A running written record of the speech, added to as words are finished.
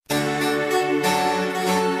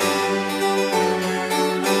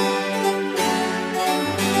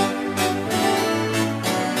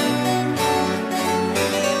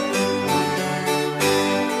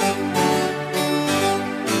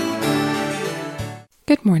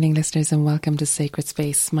Good morning, listeners, and welcome to Sacred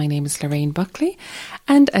Space. My name is Lorraine Buckley,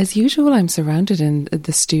 and as usual, I'm surrounded in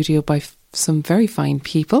the studio by some very fine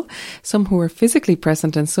people, some who are physically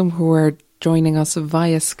present and some who are joining us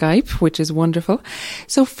via Skype, which is wonderful.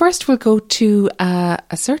 So first we'll go to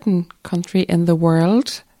a certain country in the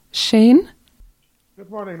world. Shane? Good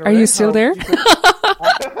morning, Lorraine. Are you still there?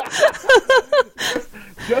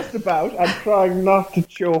 Just about. I'm trying not to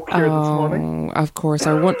choke here this morning. Of course.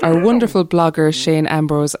 Our wonderful blogger, Shane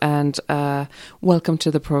Ambrose, and welcome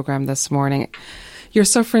to the programme this morning. You're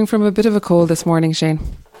suffering from a bit of a cold this morning, Shane.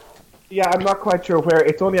 Yeah, I'm not quite sure where.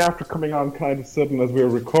 It's only after coming on kind of sudden as we were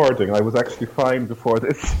recording. I was actually fine before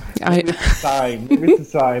this. It's a sign.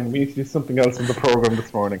 We need to do something else in the programme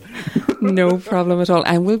this morning. No problem at all.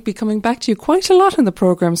 And we'll be coming back to you quite a lot in the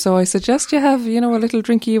programme, so I suggest you have, a little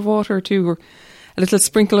drinky of water or two, or a little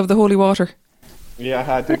sprinkle of the holy water. Yeah,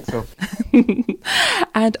 I think so.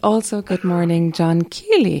 And also, good morning, John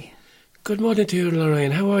Keeley. Good morning to you,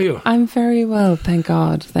 Lorraine. How are you? I'm very well, thank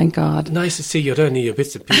God, thank God. Nice to see you. I need your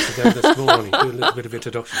bits and pieces there this morning. Do a little bit of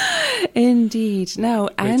introduction. Indeed. Now,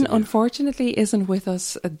 Anne unfortunately isn't with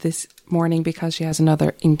us this morning because she has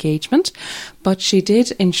another engagement, but she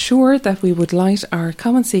did ensure that we would light our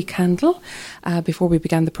Come and See candle before we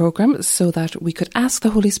began the programme so that we could ask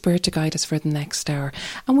the Holy Spirit to guide us for the next hour.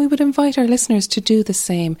 And we would invite our listeners to do the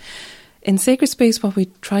same. In Sacred Space, what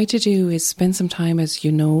we try to do is spend some time, as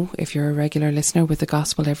you know, if you're a regular listener, with the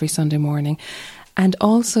Gospel every Sunday morning, and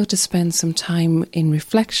also to spend some time in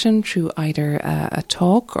reflection through either a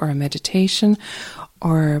talk or a meditation,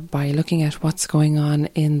 or by looking at what's going on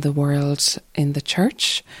in the world, in the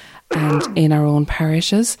church, and in our own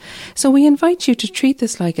parishes. So we invite you to treat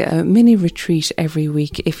this like a mini retreat every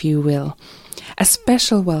week, if you will. A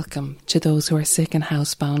special welcome to those who are sick and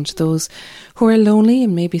housebound, those who are lonely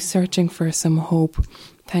and maybe searching for some hope.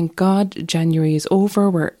 Thank God January is over.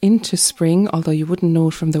 We're into spring, although you wouldn't know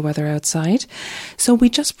it from the weather outside. So we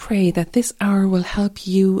just pray that this hour will help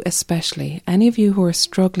you especially, any of you who are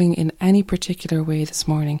struggling in any particular way this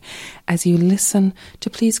morning, as you listen to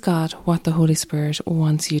please God what the Holy Spirit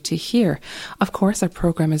wants you to hear. Of course, our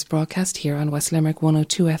programme is broadcast here on West Limerick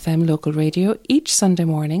 102 FM local radio each Sunday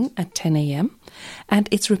morning at 10 a.m. And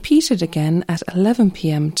it's repeated again at 11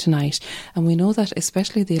 p.m. tonight. And we know that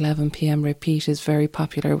especially the 11 p.m. repeat is very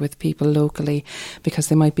popular with people locally because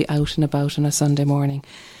they might be out and about on a Sunday morning.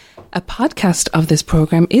 A podcast of this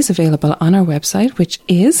programme is available on our website, which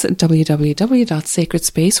is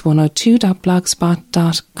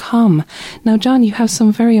www.sacredspace102.blogspot.com. Now, John, you have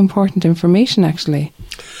some very important information, actually.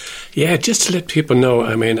 Yeah, just to let people know,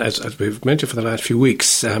 I mean, as we've mentioned for the last few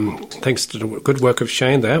weeks, thanks to the good work of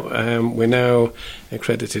Shane there, we're now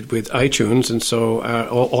accredited with iTunes, and so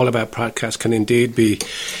all of our podcasts can indeed be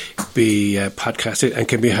podcasted and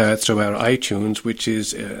can be heard through our iTunes, which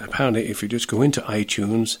is apparently, if you just go into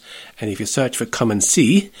iTunes and if you search for Come and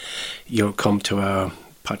See, you'll come to our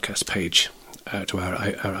podcast page, to our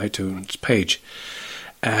iTunes page.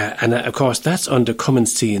 And of course, that's under Come and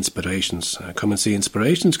See Inspirations. Come and See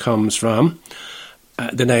Inspirations comes from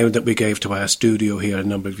the name that we gave to our studio here a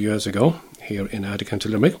number of years ago, here in Ardee, County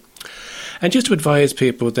Limerick. And just to advise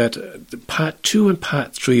people that part 2 and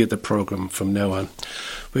part 3 of the programme from now on,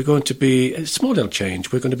 we're going to be a small little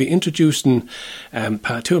change. We're going to be introducing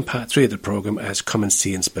part 2 and part 3 of the programme as Come and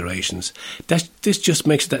See Inspirations. This just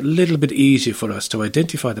makes it that little bit easier for us to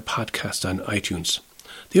identify the podcast on iTunes.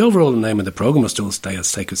 The overall name of the programme will still stay as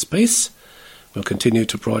Sacred Space. We'll continue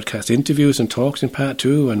to broadcast interviews and talks in part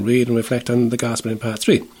 2 and read and reflect on the Gospel in part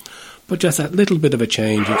 3. But just that little bit of a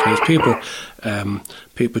change in case people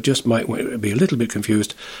just might be a little bit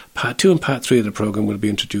confused. Part 2 and part 3 of the programme will be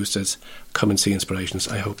introduced as Come and See Inspirations.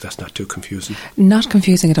 I hope that's not too confusing. Not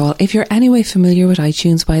confusing at all. If you're anyway familiar with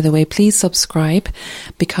iTunes, by the way, please subscribe,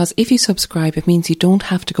 because if you subscribe, it means you don't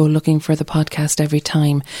have to go looking for the podcast every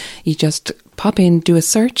time. You just pop in, do a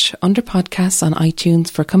search under podcasts on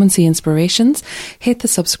iTunes for Come and See Inspirations, hit the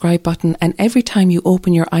subscribe button, and every time you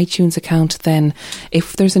open your iTunes account, then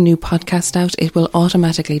if there's a new podcast out, it will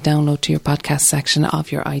automatically download to your podcast section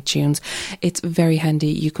of your iTunes. It's very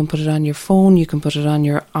handy. You can put it on your phone, you can put it on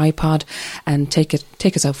your iPod, and take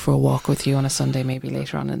us out for a walk with you on a Sunday, maybe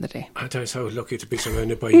later on in the day. I'm so lucky to be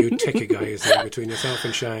surrounded by you techie guys between yourself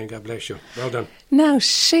and Shane. God bless you. Well done. Now,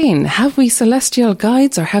 Shane, have we celestial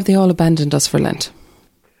guides or have they all abandoned us for Lent?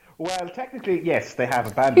 Well, technically, yes, they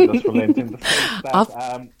have abandoned us for Lent in the sense that...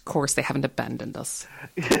 Of course, they haven't abandoned us.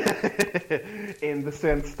 In the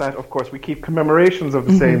sense that, of course, we keep commemorations of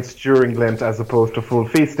the saints during Lent as opposed to full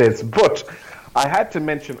feast days. But I had to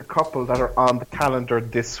mention a couple that are on the calendar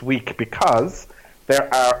this week because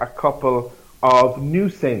there are a couple of new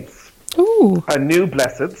saints Ooh. New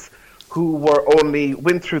blesseds who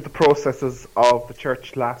went through the processes of the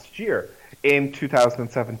church last year in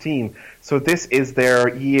 2017. So this is their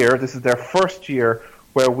year, this is their first year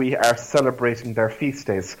where we are celebrating their feast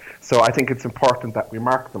days. So I think it's important that we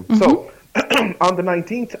mark them. So on the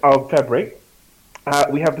 19th of February,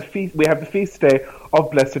 we have the feast day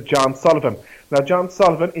of Blessed John Sullivan. Now, John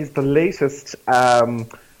Sullivan is the latest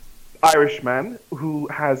Irishman who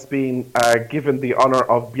has been given the honour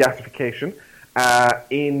of beatification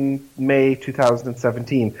in May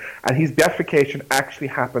 2017. And his beatification actually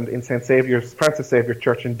happened in St. Francis Xavier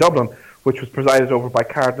Church in Dublin, which was presided over by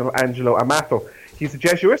Cardinal Angelo Amato. He's a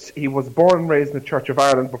Jesuit. He was born and raised in the Church of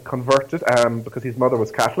Ireland, but converted because his mother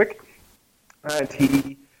was Catholic. And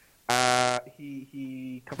he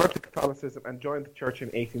converted to Catholicism and joined the church in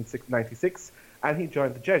 1896, and he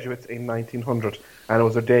joined the Jesuits in 1900 and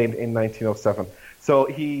was ordained in 1907. So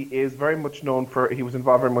he is very much known he was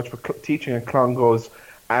involved very much with teaching in Clongowes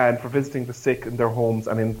and for visiting the sick in their homes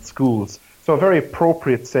and in schools. So a very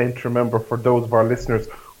appropriate saint to remember for those of our listeners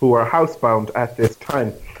who are housebound at this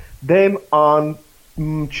time. Then on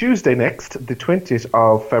Tuesday next, the 20th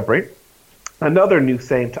of February, another new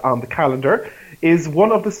saint on the calendar is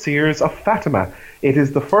one of the seers of Fatima. It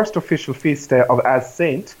is the first official feast day as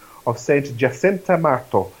saint of Saint Jacinta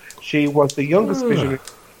Marto. She was the youngest visionary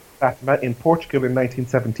of Fatima in Portugal in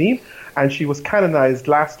 1917, and she was canonized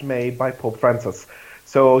last May by Pope Francis.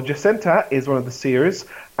 So Jacinta is one of the seers,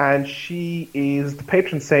 and she is the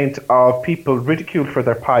patron saint of people ridiculed for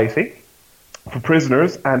their piety, for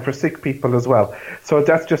prisoners, and for sick people as well. So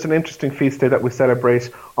that's just an interesting feast day that we celebrate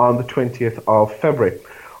on the 20th of February.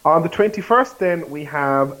 On the 21st, then, we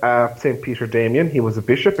have St. Peter Damian. He was a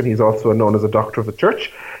bishop, and he's also known as a doctor of the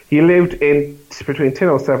church. He lived between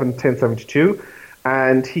 1007 and 1072,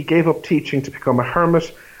 and he gave up teaching to become a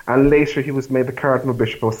hermit, and later he was made the Cardinal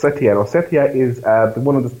Bishop of Ossetia. And Ossetia is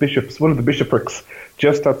one of the bishoprics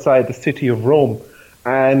just outside the city of Rome,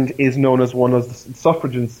 and is known as one of the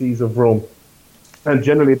suffragan sees of Rome. And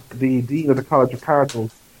generally, the Dean of the College of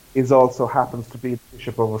Cardinals also happens to be the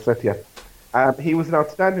Bishop of Ossetia. He was an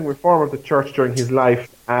outstanding reformer of the church during his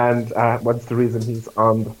life, and that's the reason he's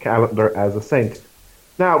on the calendar as a saint.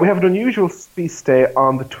 Now, we have an unusual feast day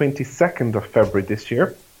on the 22nd of February this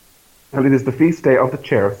year, and it is the feast day of the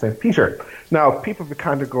Chair of St. Peter. Now, people be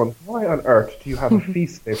kind of going, why on earth do you have a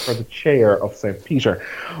feast day for the Chair of St. Peter?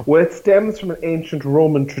 Well, it stems from an ancient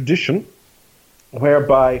Roman tradition,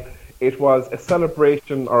 whereby it was a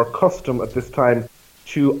celebration or a custom at this time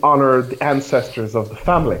to honour the ancestors of the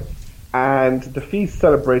family. And the feast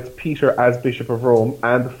celebrates Peter as Bishop of Rome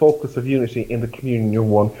and the focus of unity in the communion of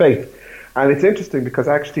one faith. And it's interesting because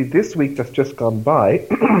actually this week that's just gone by,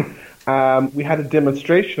 we had a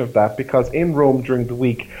demonstration of that, because in Rome during the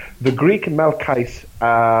week, the Greek Melkite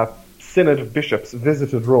Synod of Bishops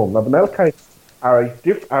visited Rome. Now the Melkites are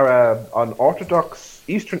an Orthodox,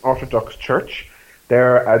 Eastern Orthodox church.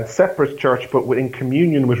 They're a separate church but in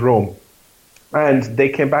communion with Rome. And they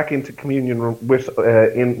came back into communion with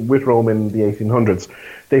Rome in the 1800s.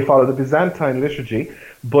 They followed the Byzantine liturgy,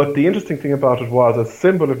 but the interesting thing about it was, as a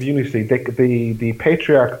symbol of unity, the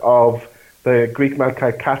patriarch of the Greek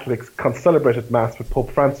Melkite Catholics celebrated Mass with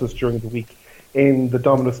Pope Francis during the week in the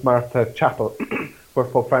Dominus Marta Chapel, where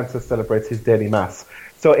Pope Francis celebrates his daily Mass.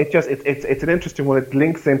 So it's an interesting one. It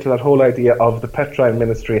links into that whole idea of the Petrine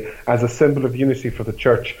ministry as a symbol of unity for the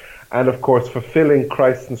Church. And of course, fulfilling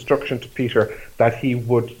Christ's instruction to Peter that he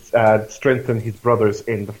would strengthen his brothers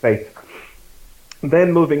in the faith.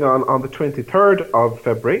 Then moving on the 23rd of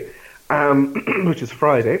February, which is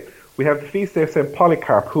Friday, we have the feast day of St.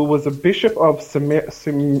 Polycarp, who was a bishop of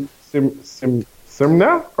Smyrna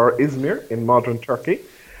or Izmir in modern Turkey,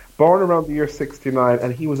 born around the year 69,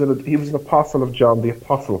 and he was an apostle of John the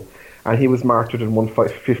Apostle, and he was martyred in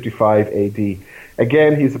 155 AD.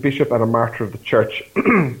 Again, he's a bishop and a martyr of the church.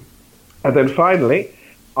 And then finally,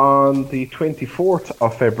 on the 24th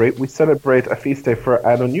of February, we celebrate a feast day for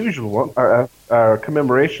an unusual one, a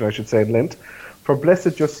commemoration, I should say, in Lent, for Blessed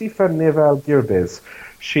Josefa Neval Girbes.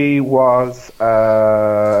 She was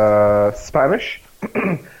Spanish,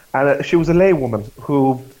 and she was a laywoman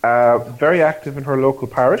who, very active in her local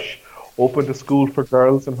parish, opened a school for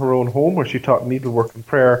girls in her own home where she taught needlework and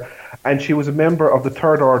prayer, and she was a member of the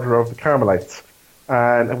Third Order of the Carmelites,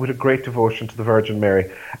 and with a great devotion to the Virgin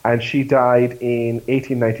Mary. And she died in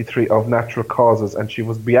 1893 of natural causes, and she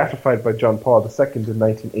was beatified by John Paul II in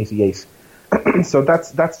 1988. So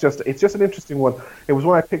it's just an interesting one. It was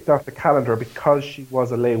one I picked off the calendar because she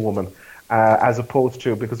was a laywoman, as opposed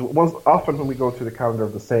to, because often when we go to the calendar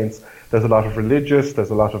of the saints, there's a lot of religious, there's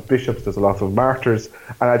a lot of bishops, there's a lot of martyrs,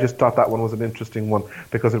 and I just thought that one was an interesting one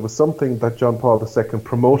because it was something that John Paul II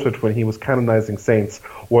promoted when he was canonizing saints,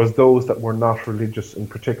 was those that were not religious in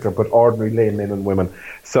particular, but ordinary laymen and women.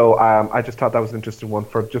 So I just thought that was an interesting one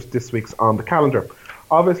for just this week's on the calendar.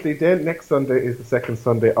 Obviously, then next Sunday is the second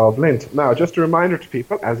Sunday of Lent. Now, just a reminder to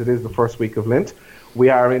people, as it is the first week of Lent, we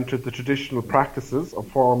are into the traditional practices of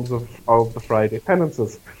forms of the Friday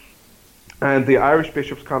penances. And the Irish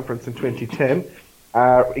Bishops' Conference in 2010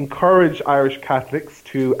 encouraged Irish Catholics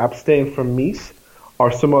to abstain from meat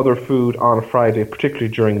or some other food on a Friday, particularly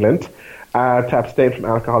during Lent, to abstain from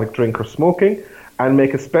alcoholic drink or smoking, and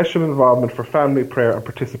make a special involvement for family prayer and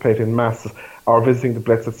participate in Mass or visiting the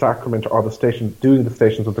Blessed Sacrament or doing the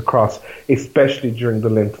Stations of the Cross, especially during the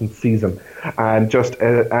Lenten season. And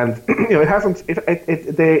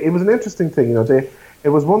it was an interesting thing. It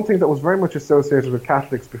was one thing that was very much associated with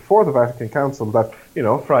Catholics before the Vatican Council, that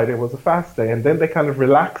Friday was a fast day, and then they kind of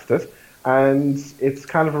relaxed it. And it's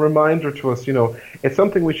kind of a reminder to us, it's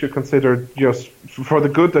something we should consider just for the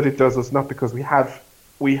good that it does us, not because we have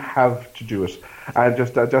to do it. And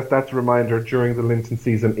just that's a reminder, during the Lenten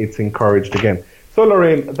season, it's encouraged again. So,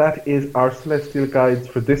 Lorraine, that is our Celestial Guides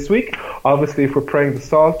for this week. Obviously, if we're praying the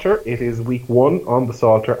Psalter, it is week 1 on the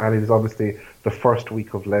Psalter, and it is obviously the first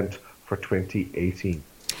week of Lent for 2018.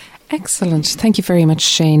 Excellent. Thank you very much,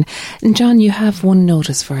 Shane. And John, you have one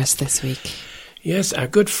notice for us this week. Yes, our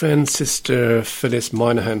good friend, Sister Phyllis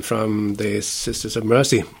Moynihan from the Sisters of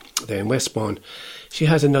Mercy there in Westbourne. She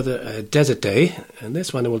has another Desert Day, and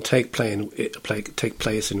this one will take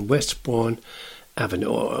place in Westbourne Avenue,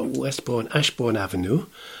 or Westbourne Ashbourne Avenue,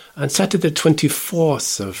 on Saturday the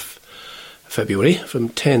 24th of February from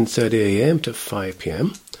 10:30 a.m. to 5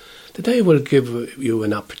 p.m. The day will give you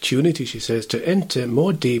an opportunity, she says, to enter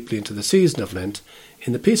more deeply into the season of Lent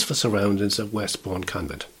in the peaceful surroundings of Westbourne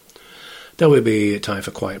Convent. There will be time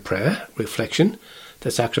for quiet prayer, reflection,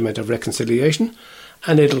 the sacrament of reconciliation,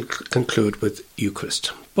 and it'll conclude with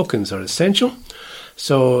Eucharist. Bookings are essential,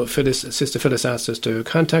 so Sister Phyllis asked us to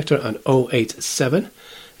contact her on 087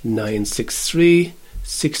 963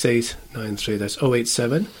 6893. That's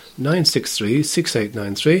 087 963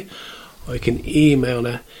 6893. Or you can email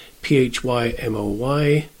her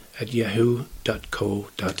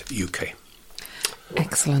phymoi@yahoo.co.uk.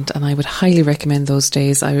 Excellent, and I would highly recommend those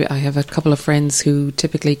days. I have a couple of friends who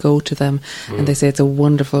typically go to them, and they say it's a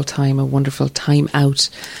wonderful time out,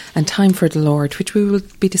 and time for the Lord, which we will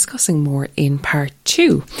be discussing more in part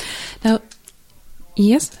 2. Now,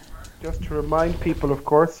 yes? Just to remind people, of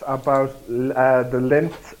course, about the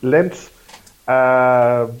Lent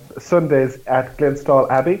Sundays at Glenstall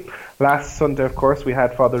Abbey. Last Sunday, of course, we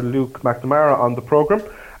had Father Luke McNamara on the programme.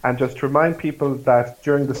 And just to remind people that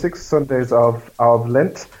during the 6 Sundays of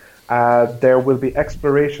Lent, there will be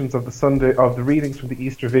explorations of the readings from the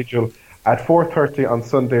Easter Vigil at 4:30 on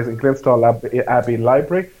Sundays in Glenstall Abbey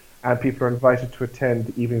Library, and people are invited to attend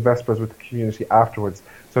the evening vespers with the community afterwards.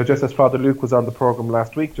 So just as Father Luke was on the programme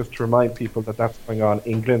last week, just to remind people that that's going on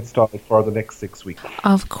in Glenstall for the next 6 weeks.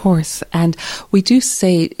 Of course, and we do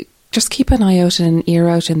say, just keep an eye out and an ear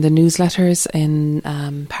out in the newsletters in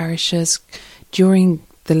parishes during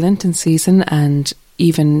the Lenten season and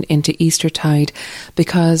even into Eastertide,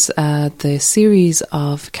 because the series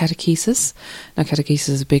of catechesis, now catechesis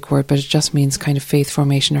is a big word, but it just means kind of faith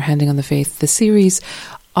formation or handing on the faith, the series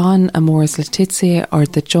on Amoris Laetitia, or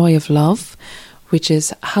the joy of love, which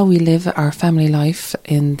is how we live our family life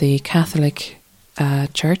in the Catholic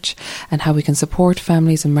Church and how we can support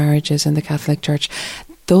families and marriages in the Catholic Church.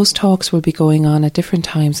 Those talks will be going on at different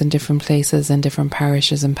times in different places and different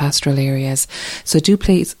parishes and pastoral areas. So do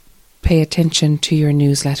please pay attention to your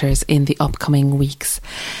newsletters in the upcoming weeks.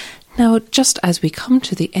 Now, just as we come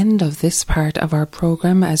to the end of this part of our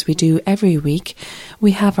programme, as we do every week,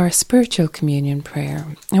 we have our spiritual communion prayer.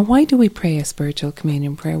 Now, why do we pray a spiritual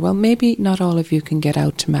communion prayer? Well, maybe not all of you can get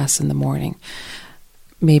out to Mass in the morning.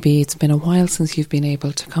 Maybe it's been a while since you've been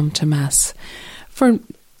able to come to Mass for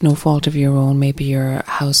no fault of your own. Maybe you're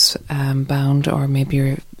house bound, or maybe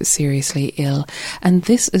you're seriously ill. And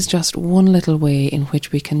this is just one little way in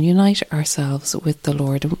which we can unite ourselves with the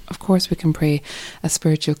Lord. Of course, we can pray a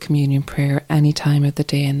spiritual communion prayer any time of the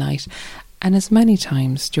day and night, and as many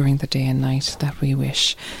times during the day and night that we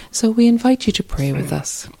wish. So we invite you to pray with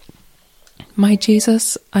us. My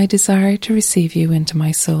Jesus, I desire to receive you into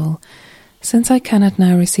my soul. Since I cannot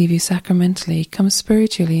now receive you sacramentally, come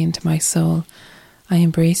spiritually into my soul. I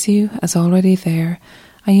embrace you as already there.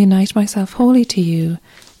 I unite myself wholly to you.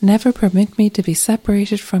 Never permit me to be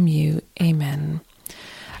separated from you. Amen.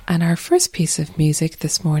 And our first piece of music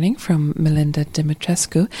this morning from Melinda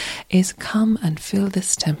Dimitrescu is Come and Fill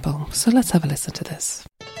This Temple. So let's have a listen to this.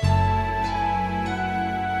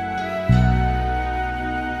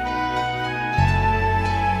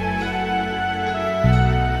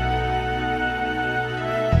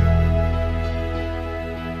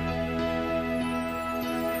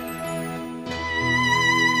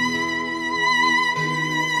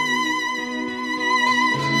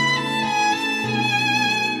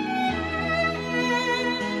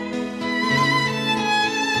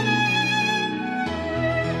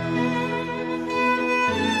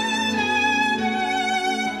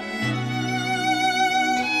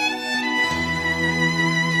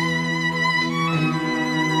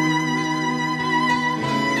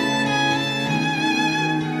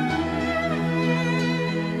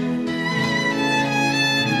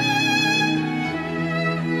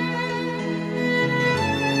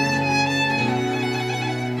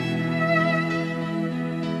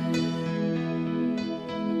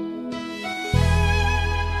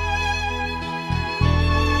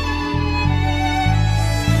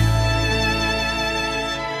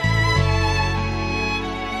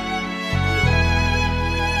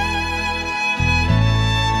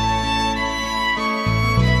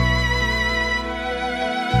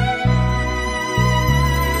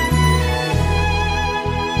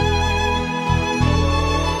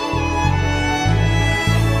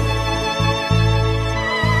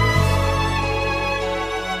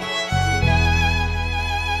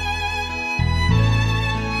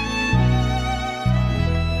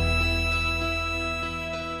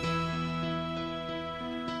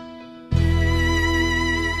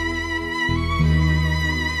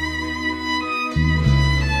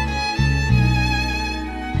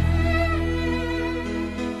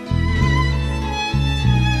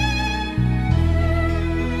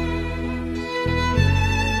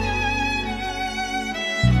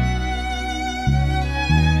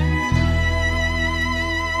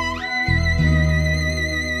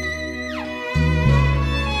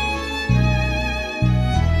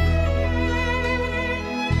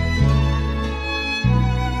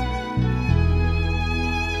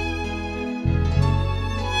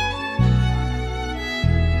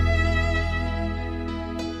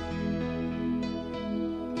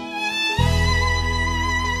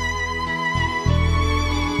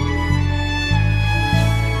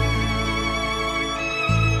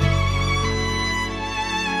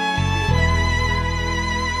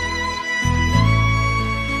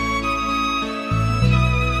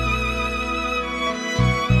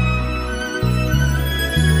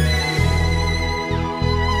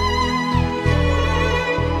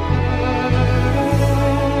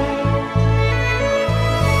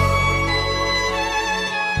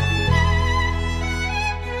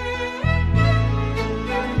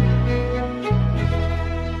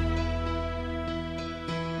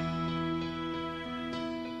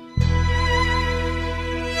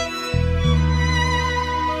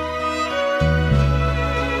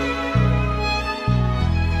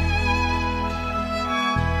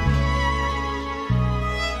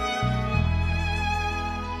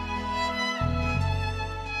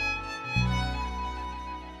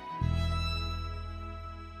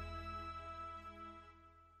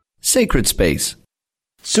 Sacred Space.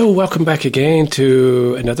 So welcome back again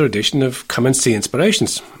to another edition of Come and See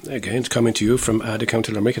Inspirations. Again, coming to you from Ada,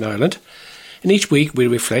 County Limerick in Ireland. And each week we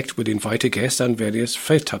reflect with invited guests on various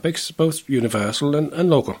faith topics, both universal and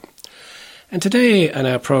local. And today on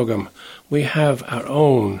our programme we have our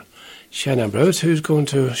own Shane Ambrose, who's going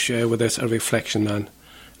to share with us a reflection on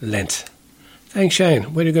Lent. Thanks,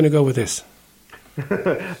 Shane. Where are you going to go with this?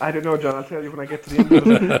 I don't know, John. I'll tell you when I get to the end of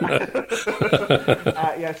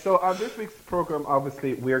it. So on this week's program,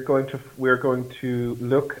 obviously, we're going to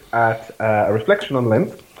look at a reflection on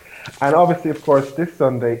Lent, and obviously, of course, this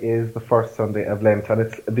Sunday is the first Sunday of Lent, and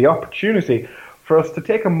it's the opportunity for us to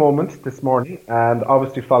take a moment this morning, and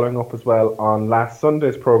obviously following up as well on last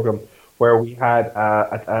Sunday's program, where we had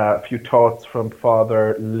a few thoughts from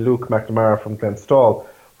Father Luke McNamara from Glenstall,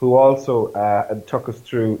 who also took us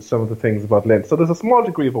through some of the things about Lent. So there's a small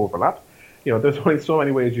degree of overlap. You know, there's only so many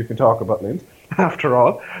ways you can talk about Lent, after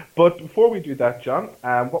all. But before we do that, John,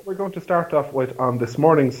 what we're going to start off with on this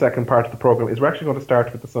morning's second part of the program is we're actually going to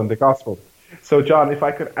start with the Sunday Gospel. So, John, if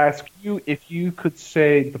I could ask you if you could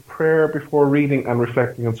say the prayer before reading and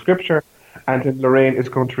reflecting on Scripture, and then Lorraine is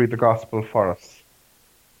going to read the Gospel for us.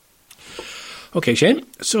 Okay, Shane.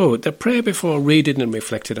 So, the prayer before reading and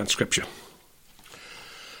reflecting on Scripture.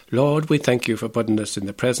 Lord, we thank you for putting us in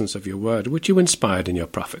the presence of your word, which you inspired in your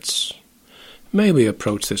prophets. May we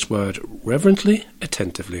approach this word reverently,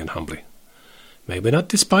 attentively and humbly. May we not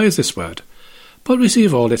despise this word, but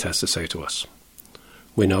receive all it has to say to us.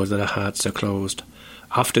 We know that our hearts are closed,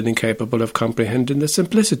 often incapable of comprehending the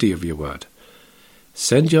simplicity of your word.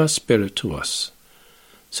 Send your Spirit to us,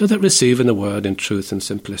 so that receiving the word in truth and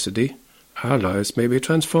simplicity, our lives may be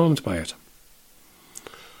transformed by it.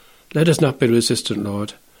 Let us not be resistant,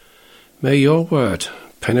 Lord. May your word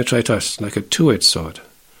penetrate us like a two-edged sword.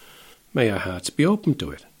 May our hearts be open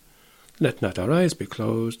to it. Let not our eyes be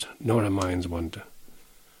closed, nor our minds wander.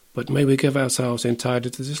 But may we give ourselves entirely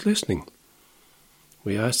to this listening.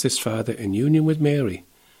 We ask this, Father, in union with Mary,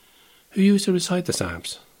 who used to recite the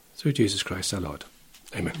Psalms, through Jesus Christ our Lord.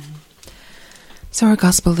 Amen. So our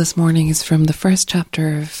Gospel this morning is from the first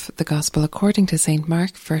chapter of the Gospel according to St.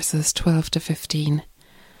 Mark, verses 12 to 15.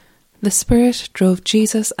 The Spirit drove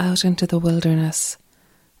Jesus out into the wilderness,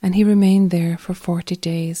 and he remained there for 40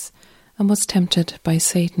 days and was tempted by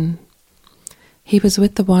Satan. He was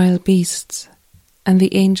with the wild beasts, and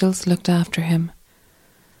the angels looked after him.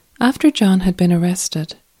 After John had been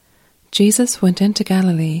arrested, Jesus went into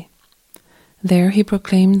Galilee. There he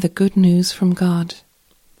proclaimed the good news from God.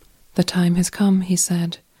 The time has come, he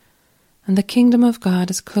said, and the kingdom of God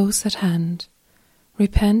is close at hand.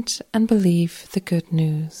 Repent and believe the good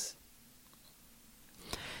news.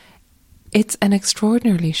 It's an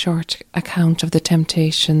extraordinarily short account of the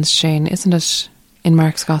temptations, Shane, isn't it, in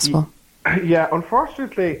Mark's Gospel? Yeah,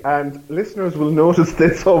 unfortunately, and listeners will notice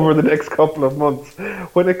this over the next couple of months,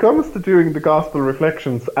 when it comes to doing the Gospel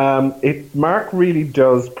reflections, Mark really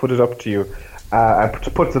does put it up to you, and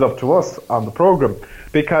puts it up to us on the programme,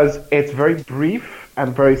 because it's very brief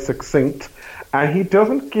and very succinct, and he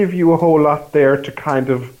doesn't give you a whole lot there to kind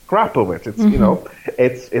of grapple with.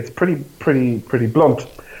 It's it's pretty blunt.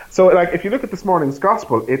 So, like, if you look at this morning's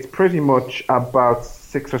Gospel, it's pretty much about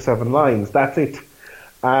 6 or 7 lines. That's it,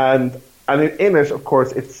 and in it, of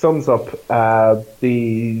course, it sums up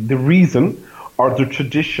the reason or the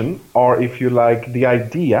tradition, or if you like, the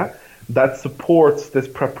idea that supports this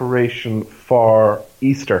preparation for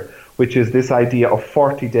Easter, which is this idea of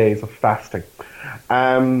 40 days of fasting.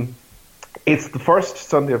 It's the first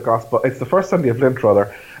Sunday of Gospel. It's the first Sunday of Lent,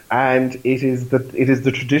 rather, and it is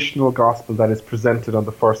the traditional Gospel that is presented on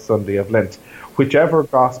the first Sunday of Lent. Whichever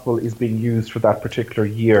Gospel is being used for that particular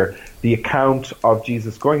year, the account of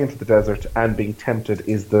Jesus going into the desert and being tempted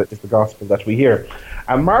is the Gospel that we hear.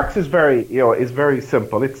 And Mark's is very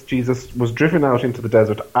simple. It's Jesus was driven out into the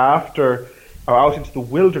desert out into the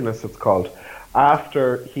wilderness, it's called,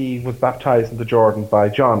 after he was baptized in the Jordan by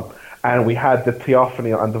John. And we had the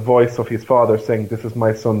theophany and the voice of his Father saying, "This is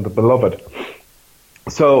my Son, the beloved."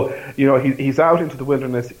 So, he's out into the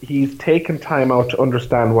wilderness. He's taken time out to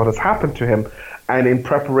understand what has happened to him, and in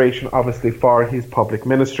preparation, obviously, for his public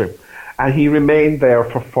ministry. And he remained there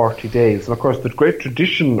for 40 days. And of course, the great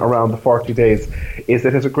tradition around the 40 days is that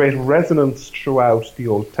it has a great resonance throughout the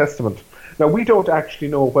Old Testament. Now, we don't actually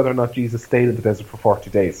know whether or not Jesus stayed in the desert for 40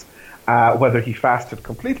 days, whether he fasted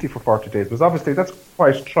completely for 40 days, because obviously that's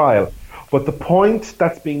quite trial. But the point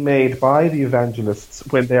that's being made by the evangelists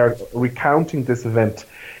when they are recounting this event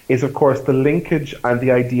is, of course, the linkage and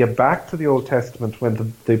the idea back to the Old Testament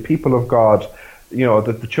when the people of God,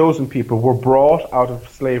 the chosen people, were brought out of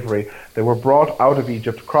slavery. They were brought out of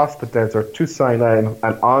Egypt, across the desert to Sinai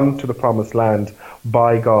and on to the Promised Land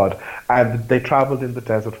by God. And they travelled in the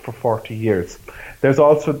desert for 40 years. There's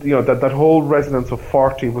also, that whole resonance of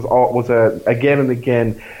 40 was again and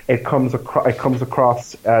again. It comes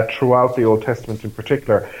across throughout the Old Testament in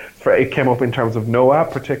particular. It came up in terms of Noah,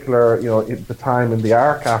 the time in the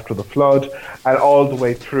ark after the flood, and all the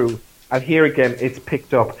way through. And here again, it's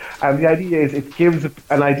picked up. And the idea is it gives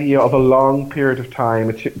an idea of a long period of time,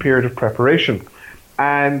 a period of preparation.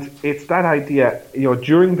 And it's that idea,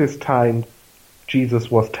 during this time,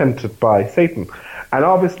 Jesus was tempted by Satan. And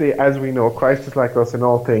obviously, as we know, Christ is like us in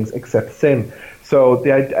all things except sin. So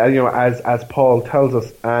the as Paul tells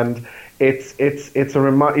us, and it's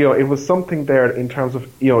a it was something there in terms of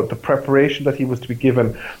the preparation that he was to be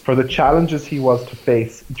given for the challenges he was to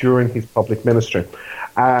face during his public ministry.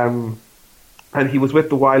 And he was with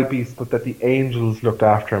the wild beasts, but that the angels looked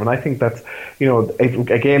after him. And I think that's,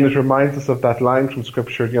 it reminds us of that line from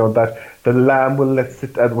Scripture, that the lamb will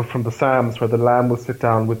sit from the Psalms, where the lamb will sit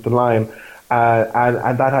down with the lion.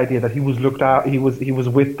 And that idea that he was looked at, he was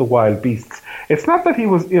with the wild beasts. It's not that he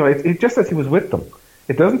was, it just says he was with them.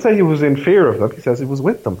 It doesn't say he was in fear of them. He says he was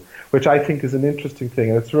with them, which I think is an interesting thing.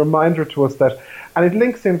 And it's a reminder to us that, and it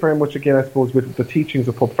links in very much again, I suppose, with the teachings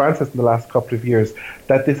of Pope Francis in the last couple of years,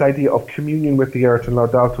 that this idea of communion with the earth and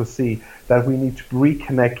Laudato Si, that we need to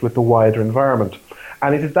reconnect with the wider environment.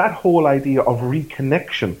 And it is that whole idea of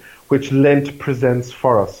reconnection which Lent presents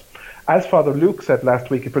for us. as Father Luke said last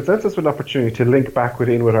week, it presents us with an opportunity to link back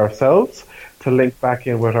within with ourselves, to link back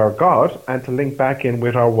in with our God, and to link back in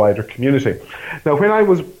with our wider community. Now, when I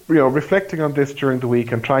was reflecting on this during the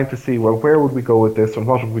week and trying to see, well, where would we go with this and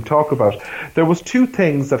what would we talk about, there was two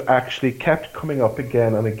things that actually kept coming up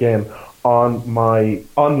again and again on my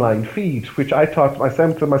online feed, which I thought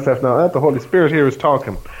to myself, now the Holy Spirit here is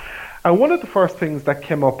talking. And one of the first things that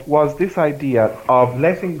came up was this idea of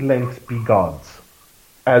letting Lent be God's.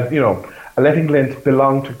 As letting Lent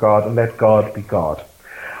belong to God and let God be God.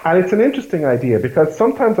 And it's an interesting idea because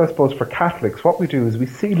sometimes, I suppose, for Catholics, what we do is we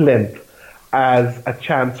see Lent as a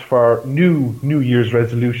chance for New Year's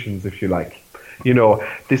resolutions, if you like.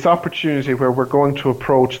 This opportunity where we're going to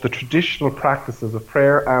approach the traditional practices of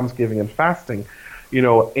prayer, almsgiving and fasting,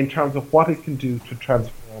 in terms of what it can do to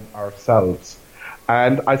transform ourselves.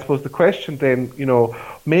 And I suppose the question then,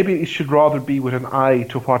 maybe it should rather be with an eye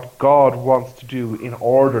to what God wants to do in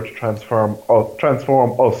order to transform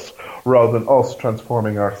us rather than us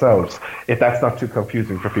transforming ourselves, if that's not too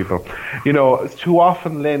confusing for people. Too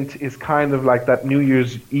often Lent is kind of like that New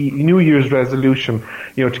Year's resolution,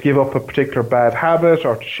 to give up a particular bad habit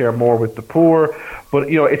or to share more with the poor. But,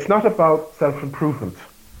 it's not about self-improvement.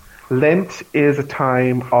 Lent is a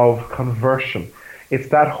time of conversion. It's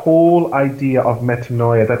that whole idea of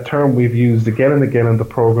metanoia, that term we've used again and again in the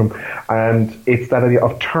program, and it's that idea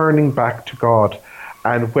of turning back to God,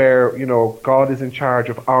 and where, God is in charge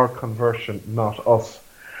of our conversion, not us.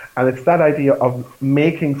 And it's that idea of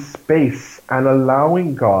making space and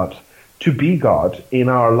allowing God to be God in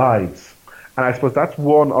our lives. And I suppose that's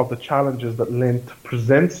one of the challenges that Lent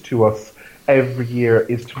presents to us every year,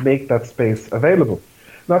 is to make that space available.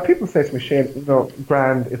 Now, people say to me, Shane,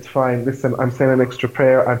 grand, it's fine. Listen, I'm saying an extra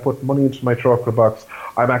prayer. I put money into my trocar box.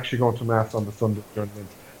 I'm actually going to Mass on the Sunday during Lent.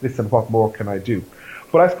 Listen, what more can I do?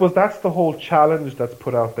 But I suppose that's the whole challenge that's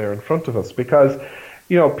put out there in front of us. Because,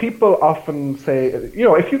 people often say,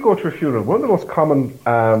 if you go to a funeral, one of the most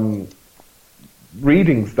common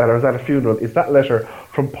readings that are at a funeral is that letter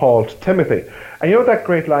from Paul to Timothy. And that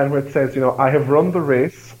great line where it says, I have run the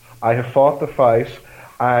race, I have fought the fight,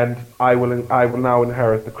 and I will now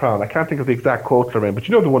inherit the crown. I can't think of the exact quote, Lorraine, but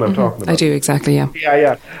you know the one I'm talking about. I do, exactly, yeah.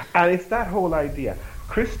 Yeah. And it's that whole idea.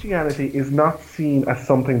 Christianity is not seen as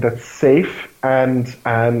something that's safe and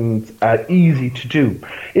easy to do.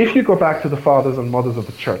 If you go back to the fathers and mothers of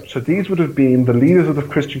the church, so these would have been the leaders of the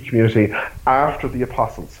Christian community after the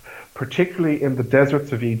apostles, particularly in the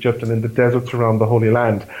deserts of Egypt and in the deserts around the Holy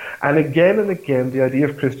Land. And again, the idea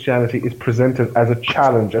of Christianity is presented as a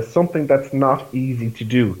challenge, as something that's not easy to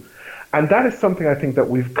do. And that is something I think that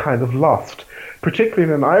we've kind of lost, particularly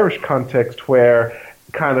in an Irish context where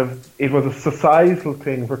it was a societal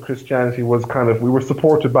thing where Christianity was we were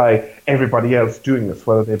supported by everybody else doing this,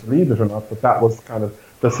 whether they believed it or not, but that was kind of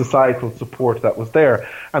the societal support that was there.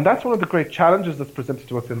 And that's one of the great challenges that's presented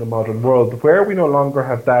to us in the modern world, where we no longer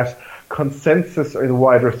have that consensus in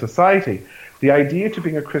wider society. The idea to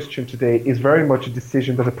being a Christian today is very much a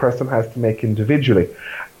decision that a person has to make individually,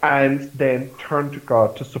 and then turn to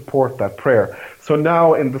God to support that prayer. So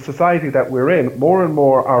now in the society that we're in, more and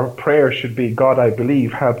more our prayer should be, God, I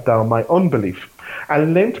believe, help thou my unbelief.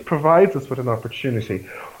 And Lent provides us with an opportunity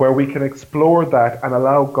where we can explore that and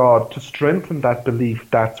allow God to strengthen that belief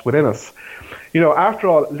that's within us. After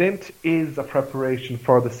all, Lent is a preparation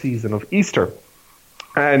for the season of Easter.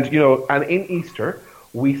 And in Easter,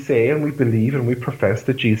 we say and we believe and we profess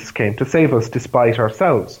that Jesus came to save us despite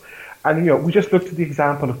ourselves. And, we just looked at the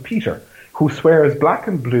example of Peter, who swears black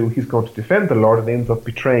and blue he's going to defend the Lord and ends up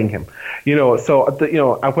betraying him.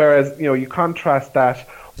 Whereas, you contrast that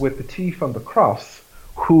with the thief on the cross,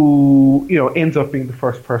 who, ends up being the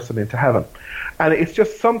first person into heaven. And it's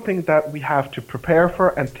just something that we have to prepare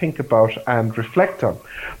for and think about and reflect on.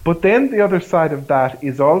 But then the other side of that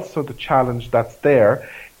is also the challenge that's there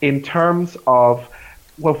in terms of,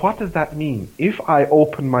 well, what does that mean if I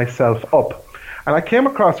open myself up? And I came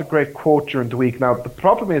across a great quote during the week. Now, the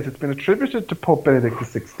problem is it's been attributed to Pope Benedict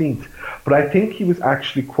XVI, but I think he was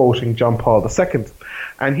actually quoting John Paul II.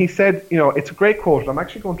 And he said, it's a great quote. I'm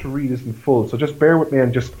actually going to read it in full, so just bear with me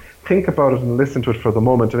and just think about it and listen to it for the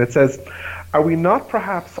moment. And it says, are we not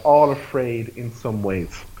perhaps all afraid in some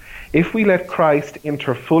ways? If we let Christ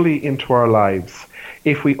enter fully into our lives,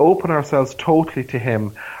 if we open ourselves totally to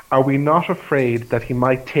him, are we not afraid that he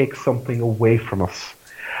might take something away from us?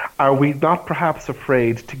 Are we not perhaps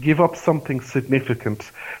afraid to give up something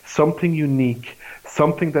significant, something unique,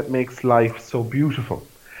 something that makes life so beautiful?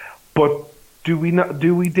 But do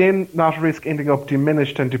we then not risk ending up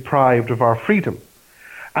diminished and deprived of our freedom?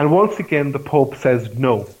 And once again, the Pope says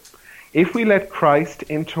no. If we let Christ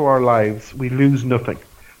into our lives, we lose nothing.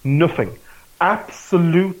 Nothing,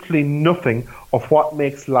 absolutely nothing of what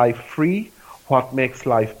makes life free, what makes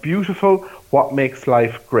life beautiful, what makes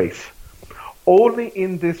life great. Only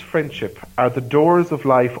in this friendship are the doors of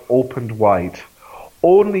life opened wide.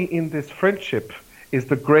 Only in this friendship is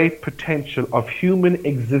the great potential of human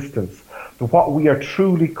existence, what we are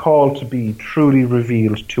truly called to be, truly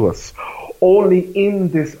revealed to us. Only in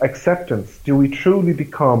this acceptance do we truly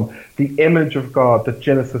become the image of God that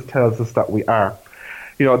Genesis tells us that we are.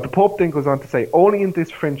 You know, the Pope then goes on to say, only in this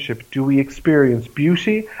friendship do we experience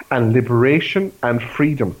beauty and liberation and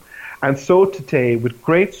freedom. And so today, with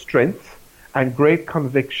great strength and great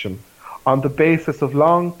conviction, on the basis of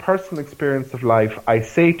long personal experience of life, I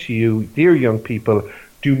say to you, dear young people,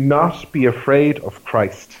 do not be afraid of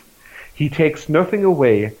Christ. He takes nothing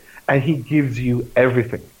away, and he gives you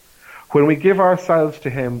everything. When we give ourselves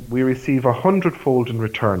to him, we receive 100-fold in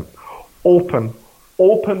return. Open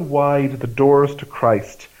wide the doors to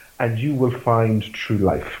Christ, and you will find true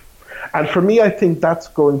life. And for me, I think that's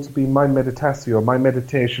going to be my meditatio, my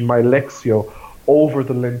meditation, my lectio over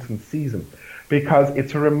the Lenten season, because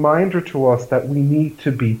it's a reminder to us that we need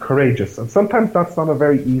to be courageous. And sometimes that's not a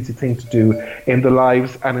very easy thing to do in the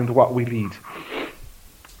lives and in what we lead.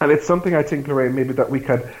 And it's something I think, Lorraine, maybe that we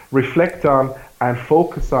could reflect on and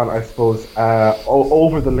focus on, I suppose,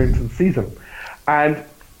 over the Lenten season. And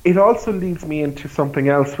it also leads me into something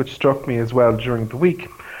else which struck me as well during the week,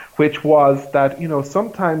 which was that, you know,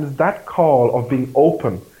 sometimes that call of being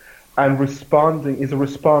open and responding is a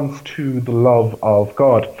response to the love of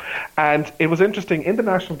God. And it was interesting, in the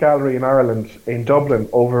National Gallery in Ireland, in Dublin,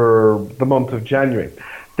 over the month of January,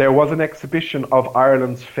 there was an exhibition of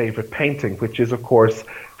Ireland's favourite painting, which is, of course,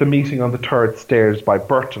 The Meeting on the Third Stairs by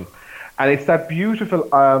Burton. And it's that beautiful,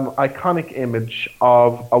 iconic image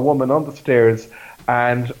of a woman on the stairs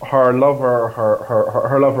and her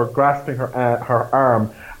lover grasping her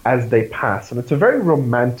arm as they pass. And it's a very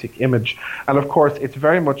romantic image. And of course, it's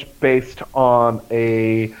very much based on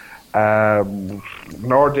a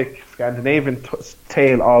Nordic, Scandinavian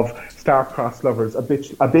tale of star-crossed lovers, a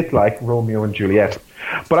bit like Romeo and Juliet.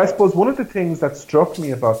 But I suppose one of the things that struck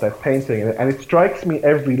me about that painting, and it strikes me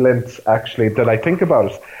every Lent, actually, that I think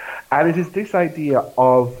about it, and it is this idea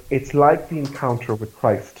of it's like the encounter with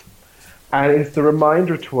Christ. And it's the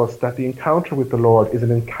reminder to us that the encounter with the Lord is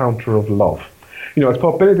an encounter of love. You know, as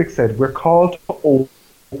Pope Benedict said, we're called to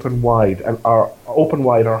open wide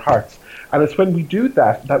our hearts. And it's when we do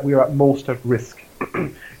that we are at most at risk.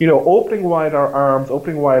 You know, opening wide our arms,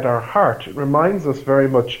 opening wide our heart, it reminds us very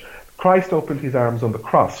much, Christ opened his arms on the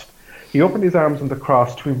cross. He opened his arms on the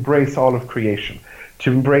cross to embrace all of creation,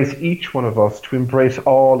 to embrace each one of us, to embrace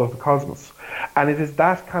all of the cosmos. And it is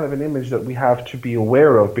that kind of an image that we have to be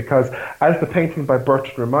aware of, because as the painting by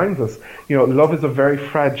Burton reminds us, you know, love is a very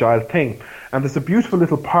fragile thing. And there's a beautiful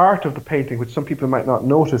little part of the painting which some people might not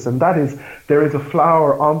notice, and that is there is a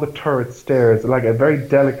flower on the turret stairs, like a very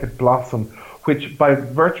delicate blossom, which by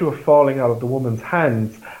virtue of falling out of the woman's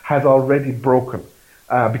hands has already broken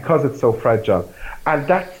because it's so fragile. And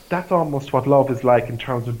that's almost what love is like in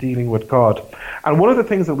terms of dealing with God. And one of the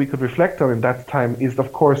things that we could reflect on in that time is,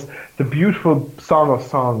 of course, the beautiful Song of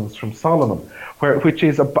Songs from Solomon, which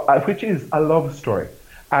is a love story.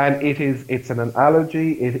 And it's an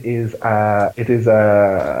analogy. It is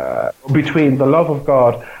between the love of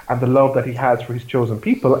God and the love that he has for his chosen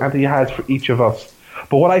people and he has for each of us.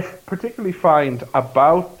 But what I particularly find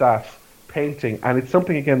about that painting, and it's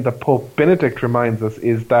something again that Pope Benedict reminds us,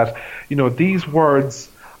 is that, you know, these words,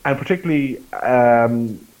 and particularly,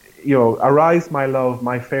 you know, arise my love,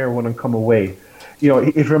 my fair one, and come away. You know,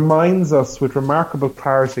 it reminds us with remarkable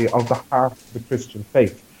clarity of the heart of the Christian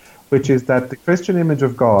faith, which is that the Christian image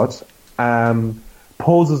of God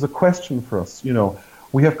poses a question for us. You know,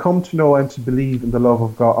 we have come to know and to believe in the love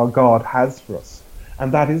of God has for us.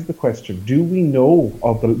 And that is the question. Do we know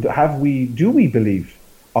do we believe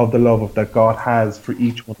of the love that God has for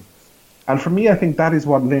each one of us? And for me, I think that is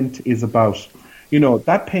what Lent is about. You know,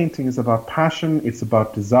 that painting is about passion, it's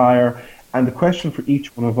about desire, and the question for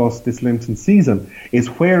each one of us this Lenten season is,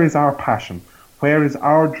 where is our passion? Where is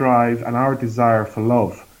our drive and our desire for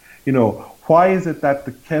love? You know, why is it that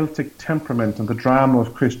the Celtic temperament and the drama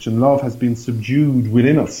of Christian love has been subdued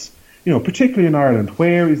within us? You know, particularly in Ireland,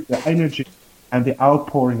 where is the energy and the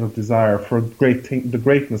outpouring of desire for the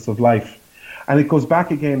greatness of life? And it goes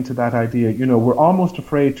back again to that idea, you know, we're almost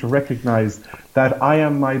afraid to recognize that I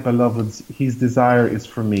am my beloved's, his desire is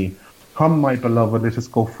for me. Come, my beloved, let us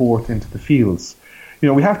go forth into the fields. You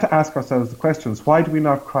know, we have to ask ourselves the questions, why do we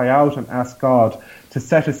not cry out and ask God to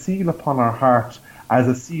set a seal upon our heart as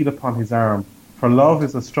a seal upon his arm? For love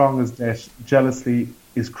is as strong as death, jealousy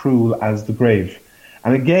is cruel as the grave.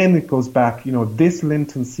 And again, it goes back, this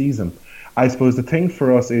Lenten season, I suppose the thing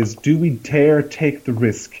for us is, do we dare take the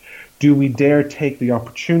risk? Do we dare take the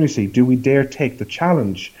opportunity? Do we dare take the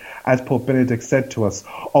challenge, as Pope Benedict said to us,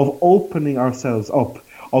 of opening ourselves up,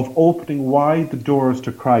 of opening wide the doors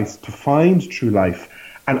to Christ to find true life,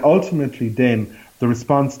 and ultimately then the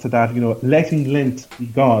response to that, letting Lent be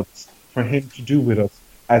God's for him to do with us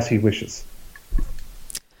as he wishes.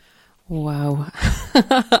 Wow.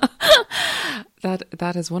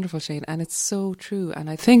 That is wonderful, Shane, and it's so true. And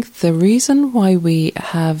I think the reason why we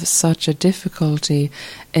have such a difficulty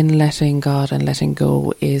in letting God and letting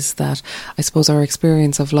go is that I suppose our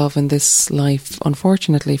experience of love in this life,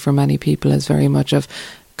 unfortunately for many people, is very much of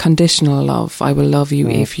conditional love. I will love you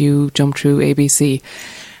if you jump through ABC.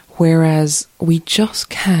 Whereas we just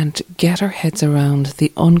can't get our heads around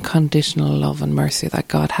the unconditional love and mercy that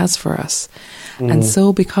God has for us. And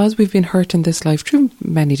so because we've been hurt in this life through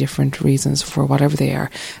many different reasons, for whatever they are,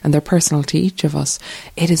 and they're personal to each of us,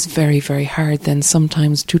 it is very, very hard then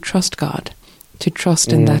sometimes to trust God, to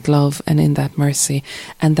trust in that love and in that mercy,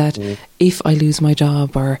 and that if I lose my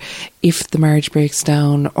job, or if the marriage breaks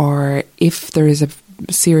down, or if there is a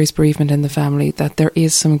serious bereavement in the family, that there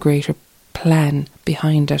is some greater plan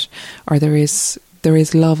behind it, or there is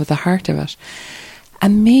love at the heart of it.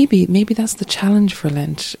 And maybe that's the challenge for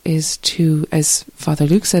Lent, is to, as Father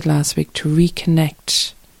Luke said last week, to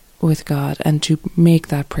reconnect with God and to make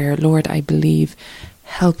that prayer, Lord, I believe,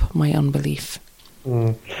 help my unbelief.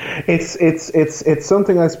 It's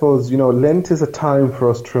something, I suppose, Lent is a time for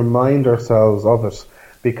us to remind ourselves of it,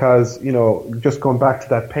 because, just going back to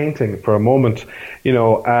that painting for a moment,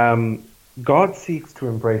 God seeks to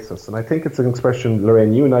embrace us. And I think it's an expression,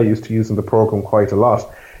 Lorraine, you and I used to use in the program quite a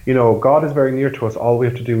lot. God is very near to us. All we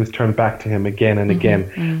have to do is turn back to him again and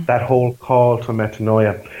again. That whole call to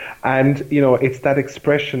metanoia. And, it's that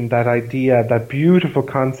expression, that idea, that beautiful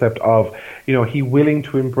concept of, he willing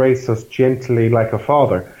to embrace us gently like a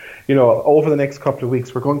father. Over the next couple of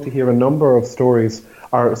weeks, we're going to hear a number of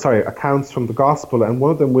accounts from the gospel, and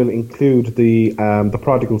one of them will include the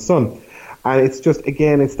prodigal son. And it's just,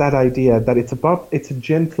 again, it's that idea that it's a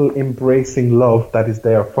gentle, embracing love that is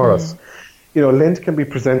there for us. Lent can be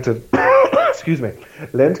presented,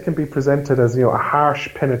 Lent can be presented as, a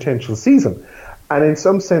harsh penitential season. And in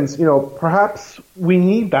some sense, perhaps we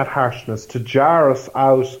need that harshness to jar us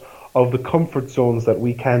out of the comfort zones that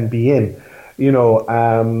we can be in.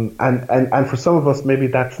 And for some of us, maybe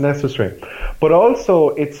that's necessary. But also,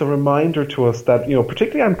 it's a reminder to us that,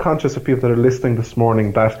 particularly I'm conscious of people that are listening this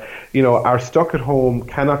morning that, are stuck at home,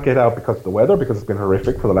 cannot get out because of the weather, because it's been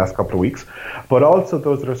horrific for the last couple of weeks, but also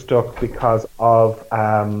those that are stuck because of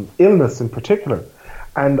illness in particular.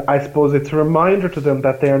 And I suppose it's a reminder to them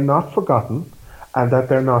that they are not forgotten and that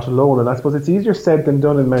they're not alone. And I suppose it's easier said than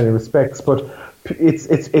done in many respects, but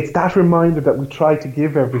it's that reminder that we try to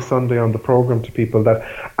give every Sunday on the program to people, that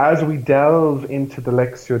as we delve into the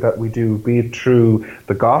lectio that we do, be it through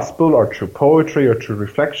the gospel or through poetry or through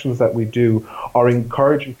reflections that we do, or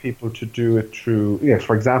encouraging people to do it through,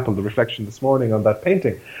 for example, the reflection this morning on that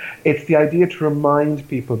painting, it's the idea to remind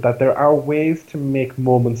people that there are ways to make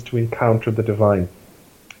moments to encounter the divine.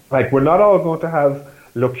 Like, we're not all going to have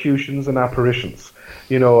locutions and apparitions.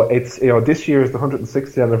 This year is the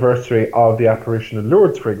 160th anniversary of the apparition in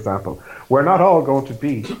Lourdes, for example. We're not all going to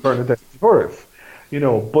be Bernadette Soubirous,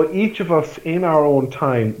 but each of us in our own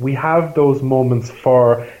time, we have those moments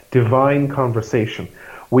for divine conversation.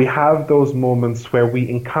 We have those moments where we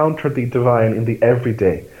encounter the divine in the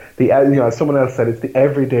everyday. As someone else said, it's the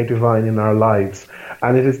everyday divine in our lives.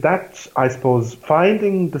 And it is that, I suppose,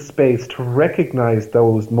 finding the space to recognize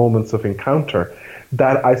those moments of encounter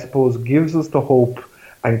that, I suppose, gives us the hope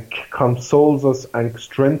and consoles us and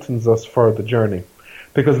strengthens us for the journey.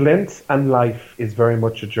 Because Lent and life is very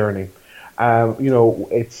much a journey.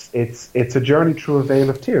 It's a journey through a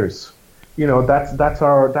veil of tears. That's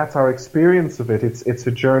our experience of it. It's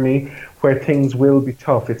a journey where things will be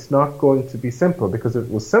tough. It's not going to be simple, because if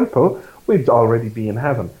it was simple, we'd already be in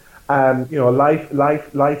heaven. And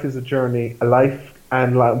life is a journey. Life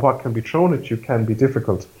and what can be thrown at you can be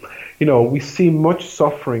difficult. We see much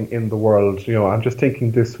suffering in the world. I'm just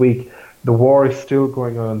thinking this week, the war is still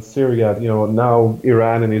going on in Syria. Now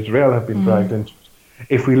Iran and Israel have been dragged into it.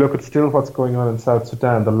 If we look at still what's going on in South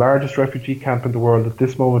Sudan, the largest refugee camp in the world at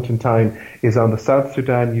this moment in time is on the South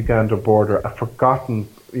Sudan-Uganda border, a forgotten,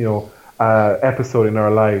 episode in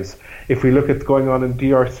our lives. If we look at going on in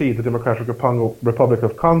DRC, the Democratic Republic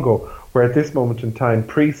of Congo, where at this moment in time,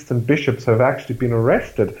 priests and bishops have actually been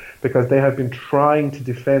arrested because they have been trying to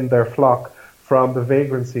defend their flock from the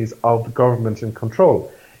vagrancies of the government in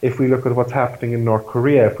control. If we look at what's happening in North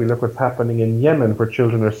Korea, if we look at what's happening in Yemen, where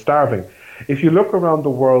children are starving, if you look around the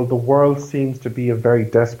world seems to be a very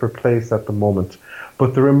desperate place at the moment.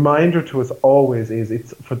 But the reminder to us always is,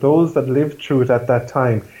 it's for those that lived through it at that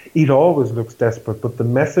time, it always looks desperate. But the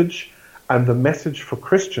message for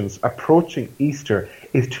Christians approaching Easter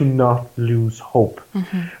is to not lose hope.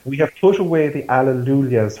 We have put away the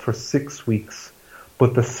Alleluias for 6 weeks,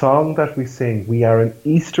 but the song that we sing, we are an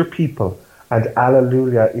Easter people, and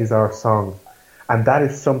Alleluia is our song. And that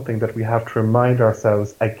is something that we have to remind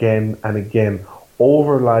ourselves again and again,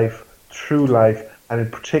 over life, through life, and in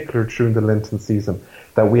particular during the Lenten season,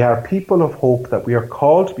 that we are people of hope, that we are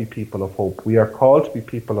called to be people of hope, we are called to be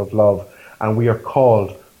people of love, and we are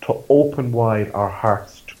called to open wide our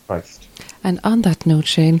hearts to Christ. And on that note,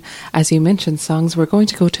 Shane, as you mentioned songs, we're going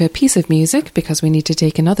to go to a piece of music because we need to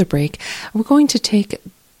take another break. We're going to take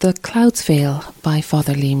The Clouds Veil by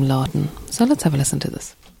Father Liam Lawton. So let's have a listen to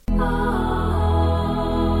this.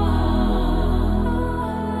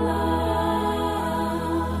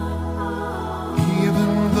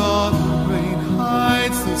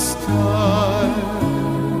 The stars,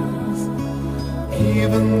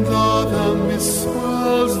 even though the mist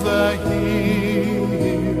swirls the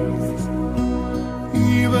hills,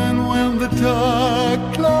 even when the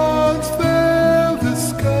dark clouds fill the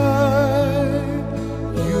sky,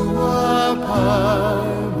 you are by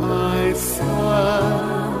my side.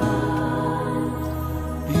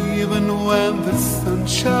 Even when the sun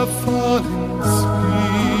shall fall in sleep,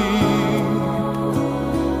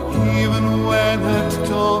 even when at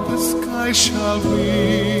dawn the sky shall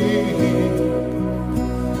weep,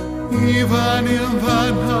 even in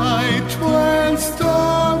the night when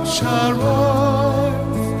storms shall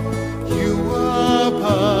rise, you are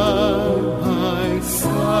by my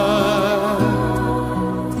side.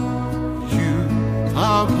 You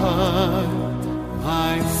are by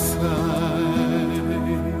my side.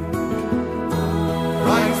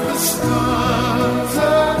 Rise the stars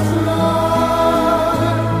at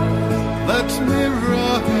night, that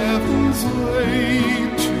mirror heaven's way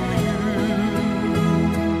to you.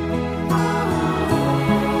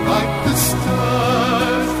 Like the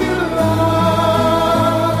stars delight,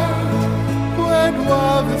 when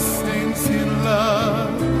while the saints in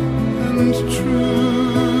love and truth.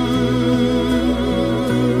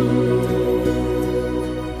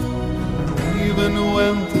 Even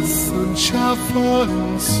when the sun shall fall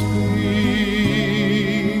and sleep,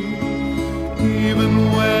 even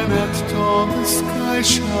when at dawn the sky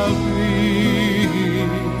shall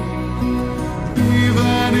weep,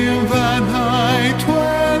 even in the night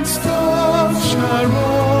when stars shall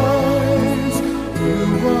rise, you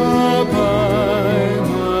are by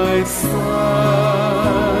my side.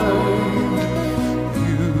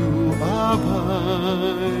 You are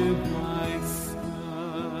by my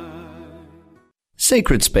side.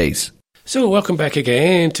 Sacred Space. So, welcome back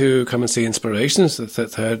again to Come and See Inspirations, the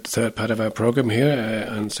third part of our programme here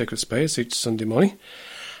on Sacred Space each Sunday morning.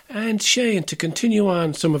 And Shane, to continue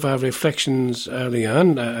on some of our reflections early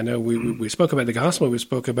on, I know we spoke about the Gospel, we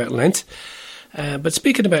spoke about Lent, but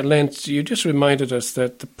speaking about Lent, you just reminded us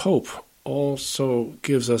that the Pope also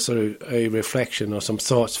gives us a reflection or some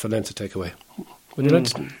thoughts for Lent to take away. Would you like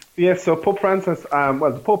to? Yes, so Pope Francis,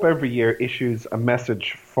 the Pope every year issues a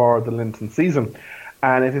message for the Lenten season.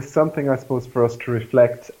 And it is something, I suppose, for us to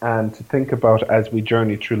reflect and to think about as we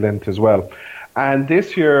journey through Lent as well. And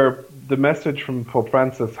this year, the message from Pope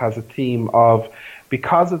Francis has a theme of,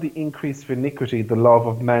 because of the increase of iniquity, the love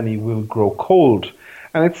of many will grow cold.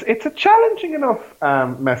 And it's a challenging enough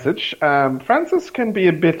message. Francis can be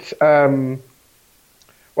a bit,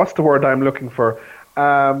 what's the word I'm looking for?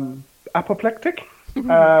 Apoplectic?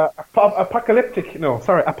 Apocalyptic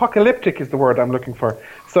is the word I'm looking for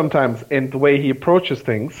sometimes in the way he approaches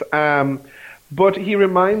things. But he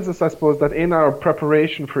reminds us, I suppose, that in our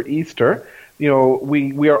preparation for Easter,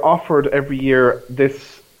 we are offered every year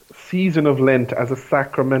this season of Lent as a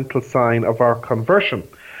sacramental sign of our conversion.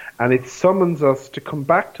 And it summons us to come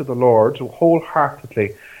back to the Lord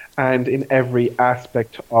wholeheartedly and in every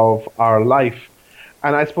aspect of our life.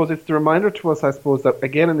 And I suppose it's the reminder to us, that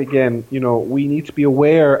again and again, we need to be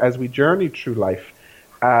aware as we journey through life.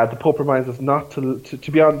 The Pope reminds us not to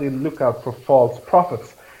be on the lookout for false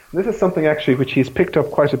prophets. And this is something actually which he's picked up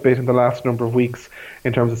quite a bit in the last number of weeks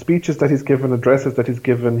in terms of speeches that he's given, addresses that he's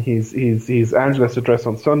given, his Angelus address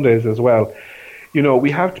on Sundays as well. We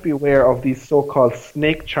have to be aware of these so-called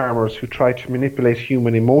snake charmers who try to manipulate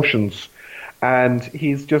human emotions. And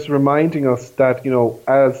he's just reminding us that,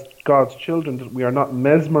 as God's children, that we are not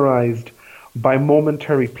mesmerized by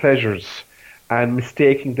momentary pleasures. and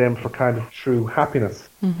mistaking them for kind of true happiness.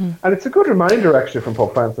 And it's a good reminder, actually, from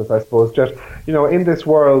Pope Francis, I suppose, just, in this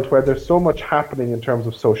world where there's so much happening in terms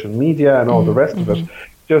of social media and all the rest of it,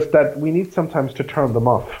 just that we need sometimes to turn them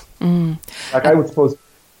off. Like, I would suppose,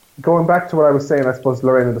 going back to what I was saying, I suppose,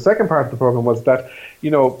 Lorraine, in the second part of the program, was that,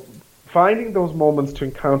 finding those moments to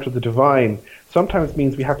encounter the divine sometimes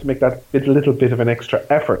means we have to make that little bit of an extra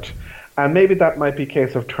effort. And maybe that might be a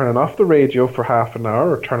case of turning off the radio for half an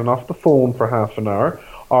hour, or turning off the phone for half an hour,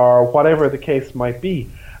 or whatever the case might be.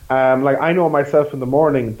 Like, I know myself in the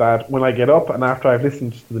morning that when I get up and after I've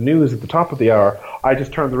listened to the news at the top of the hour, I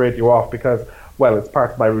just turn the radio off because, well, it's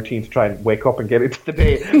part of my routine to try and wake up and get into the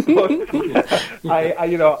day. But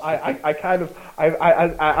I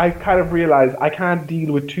kind of realize I can't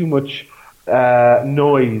deal with too much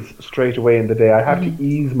noise straight away in the day. I have to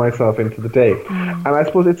ease myself into the day, and I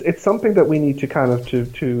suppose it's something that we need to kind of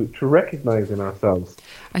to recognize in ourselves,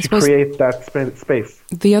 to create that space.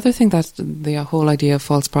 The other thing that the whole idea of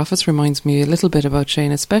false prophets reminds me a little bit about,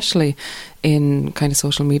 Shane, especially in kind of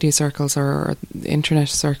social media circles or internet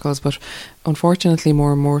circles, but unfortunately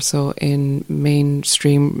more and more so in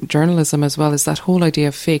mainstream journalism as well, is that whole idea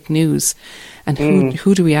of fake news and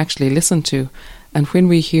who do we actually listen to. And when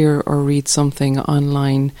we hear or read something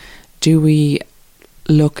online, do we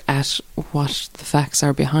look at what the facts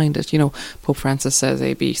are behind it? Pope Francis says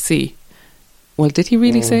ABC. Well, did he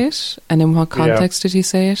really say it? And in what context did he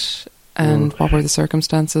say it? And what were the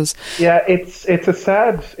circumstances? Yeah, it's a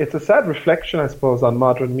sad reflection, I suppose, on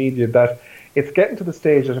modern media, that it's getting to the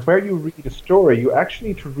stage that where you read a story, you actually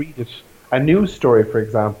need to read it, a news story, for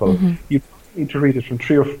example. You need to read it from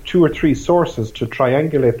two or three sources to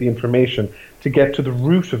triangulate the information to get to the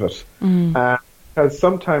root of it, because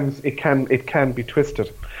sometimes it can be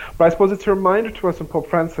twisted. But I suppose it's a reminder to us, and Pope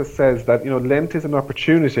Francis says that Lent is an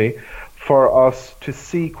opportunity for us to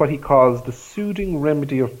seek what he calls the soothing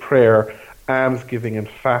remedy of prayer, almsgiving, and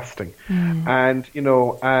fasting, and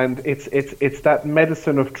and it's that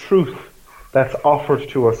medicine of truth that's offered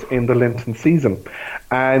to us in the Lenten season.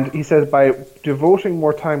 And he says by devoting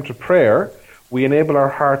more time to prayer, we enable our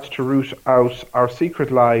hearts to root out our secret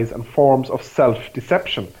lies and forms of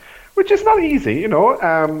self-deception, which is not easy,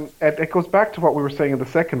 It goes back to what we were saying in the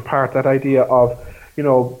second part, that idea of,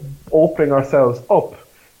 opening ourselves up.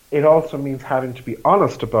 It also means having to be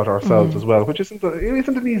honest about ourselves as well, which isn't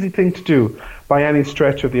an easy thing to do by any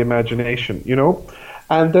stretch of the imagination,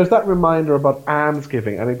 And there's that reminder about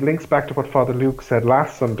almsgiving, and it links back to what Father Luke said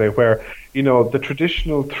last Sunday, where, the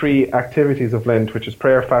traditional three activities of Lent, which is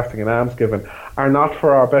prayer, fasting, and almsgiving, are not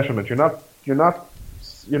for our betterment. You're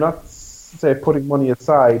not, say, putting money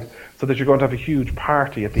aside so that you're going to have a huge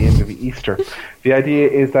party at the end of Easter. The idea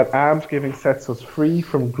is that almsgiving sets us free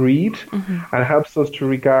from greed and helps us to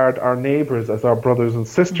regard our neighbours as our brothers and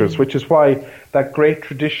sisters, which is why that great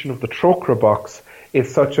tradition of the Trócaire box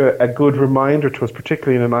is such a good reminder to us,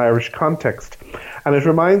 particularly in an Irish context. And it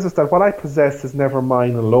reminds us that what I possess is never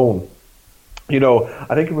mine alone.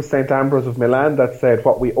 I think it was St. Ambrose of Milan that said,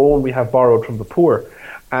 what we own we have borrowed from the poor.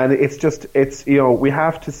 And we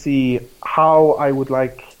have to see how I would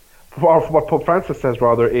like, or what Pope Francis says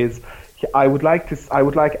rather, is I would like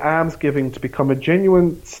almsgiving to become a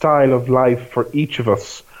genuine style of life for each of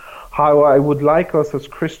us. How I would like us as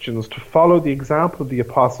Christians to follow the example of the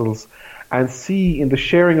apostles and see in the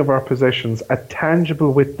sharing of our possessions a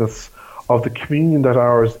tangible witness of the communion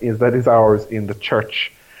that is ours in the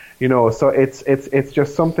church. So it's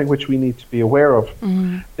just something which we need to be aware of.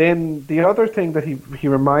 Then the other thing that he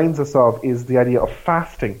reminds us of is the idea of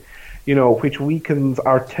fasting, which weakens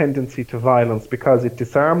our tendency to violence because it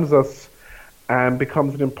disarms us and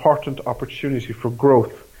becomes an important opportunity for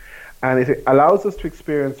growth. And it allows us to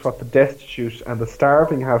experience what the destitute and the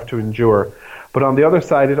starving have to endure. But on the other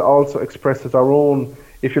side, it also expresses our own,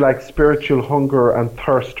 if you like, spiritual hunger and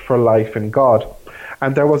thirst for life in God.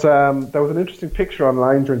 And there was an interesting picture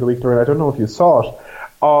online during the week, Lorraine, I don't know if you saw it,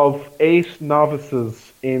 of 8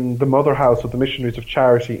 novices in the Mother House of the Missionaries of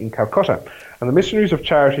Charity in Calcutta. And the Missionaries of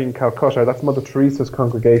Charity in Calcutta, that's Mother Teresa's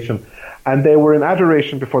congregation, and they were in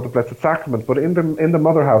adoration before the Blessed Sacrament. But in the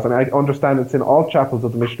Mother House, and I understand it's in all chapels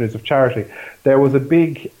of the Missionaries of Charity, there was a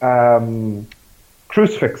big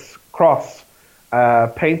cross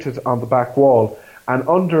painted on the back wall, and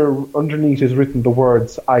underneath is written the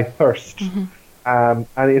words, "I thirst." And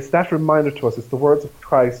it's that reminder to us, it's the words of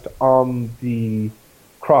Christ on the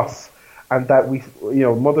cross, and that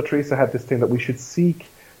Mother Teresa had this thing that we should seek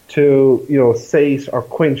to, sate or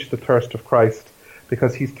quench the thirst of Christ,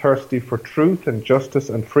 because he's thirsty for truth and justice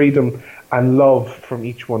and freedom and love from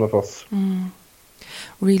each one of us.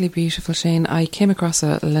 Really beautiful, Shane. I came across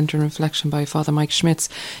a Lenten reflection by Father Mike Schmitz.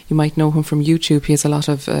 You might know him from YouTube. He has a lot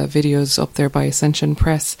of videos up there by Ascension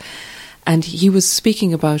Press. And he was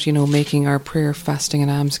speaking about, making our prayer, fasting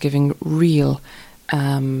and almsgiving real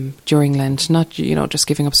during Lent, not, just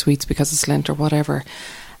giving up sweets because it's Lent or whatever.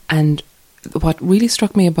 And what really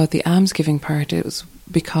struck me about the almsgiving part is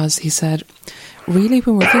because he said, really,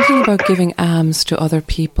 when we're thinking about giving alms to other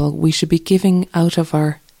people, we should be giving out of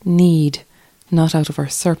our need, not out of our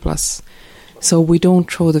surplus. So we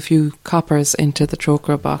don't throw the few coppers into the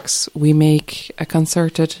trocar box. We make a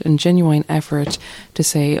concerted and genuine effort to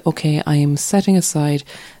say, okay, I am setting aside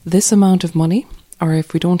this amount of money, or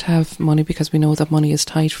if we don't have money, because we know that money is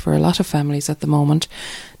tight for a lot of families at the moment,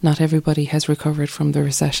 not everybody has recovered from the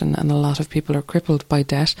recession and a lot of people are crippled by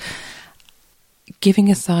debt,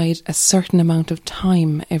 giving aside a certain amount of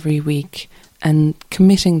time every week and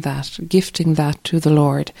committing that, gifting that to the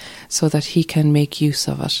Lord so that He can make use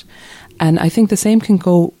of it. And I think the same can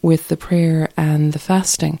go with the prayer and the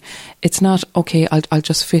fasting. It's not, okay, I'll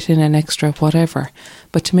just fit in an extra whatever,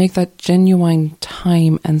 but to make that genuine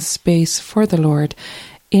time and space for the Lord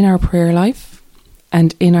in our prayer life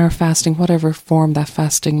and in our fasting, whatever form that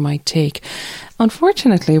fasting might take.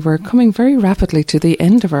 Unfortunately, we're coming very rapidly to the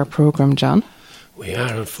end of our programme, John. We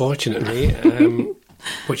are, unfortunately.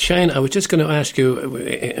 But Shane, I was just going to ask you,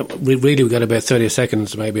 we've got about 30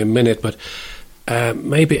 seconds, maybe a minute, but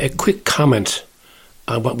maybe a quick comment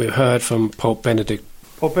on what we've heard from Pope Benedict.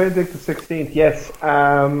 Pope Benedict XVI, yes.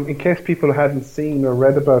 In case people hadn't seen or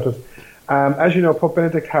read about it, as you know, Pope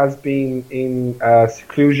Benedict has been in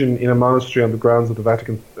seclusion in a monastery on the grounds of the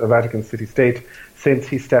Vatican City-State since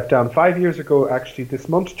he stepped down 5 years ago, actually this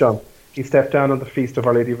month, John. He stepped down on the Feast of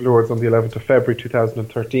Our Lady of Lourdes on the 11th of February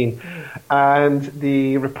 2013. And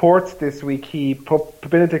the reports this week, Pope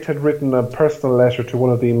Benedict had written a personal letter to one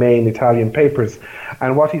of the main Italian papers.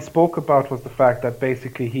 And what he spoke about was the fact that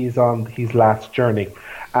basically he's on his last journey.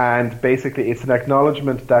 And basically it's an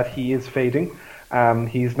acknowledgement that he is fading.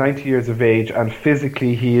 He's 90 years of age and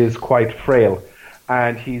physically he is quite frail.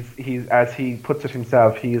 And he's as he puts it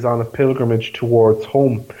himself, he is on a pilgrimage towards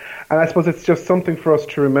home. And I suppose it's just something for us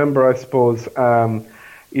to remember, I suppose,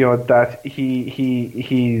 that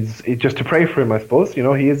he's just to pray for him, I suppose. He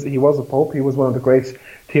was a pope. He was one of the great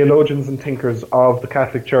theologians and thinkers of the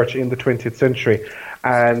Catholic Church in the 20th century.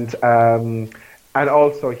 And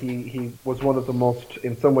also he was one of the most,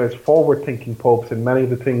 in some ways, forward-thinking popes in many of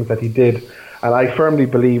the things that he did. And I firmly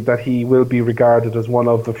believe that he will be regarded as one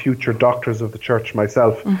of the future doctors of the Church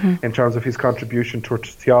myself, in terms of his contribution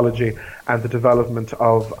towards theology and the development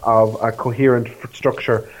of a coherent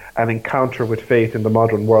structure and encounter with faith in the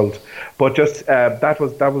modern world. But just that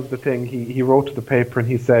was the thing. He wrote to the paper and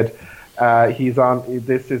he said, he's on.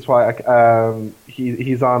 This is why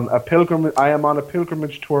he's on a pilgrimage. I am on a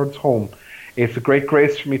pilgrimage towards home. It's a great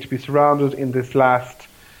grace for me to be surrounded in this last,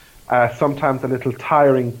 sometimes a little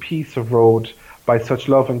tiring piece of road by such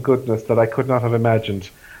love and goodness that I could not have imagined.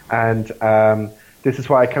 And this is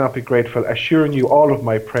why I cannot be grateful, assuring you all of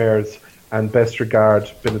my prayers and best regard,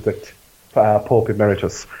 Benedict, Pope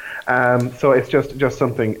Emeritus. So it's just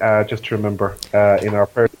something just to remember in our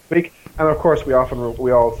prayers this week. And of course, we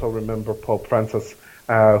also remember Pope Francis,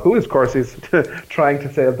 who, of course, is trying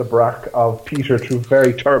to sail the barque of Peter through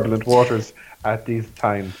very turbulent waters at these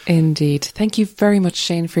times. Indeed. Thank you very much,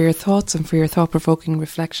 Shane, for your thoughts and for your thought-provoking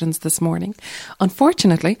reflections this morning.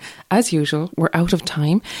 Unfortunately, as usual, we're out of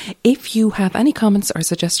time. If you have any comments or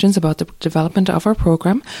suggestions about the development of our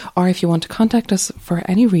programme, or if you want to contact us for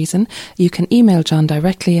any reason, you can email John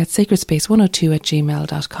directly at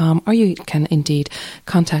sacredspace102@gmail.com, or you can indeed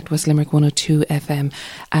contact West Limerick 102 FM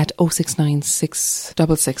at 069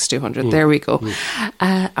 666 200. There we go.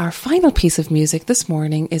 Our final piece of music this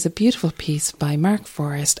morning is a beautiful piece by Mark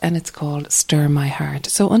Forrest, and it's called Stir My Heart.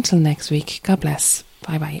 So until next week, God bless.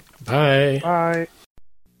 Bye-bye. Bye. Bye.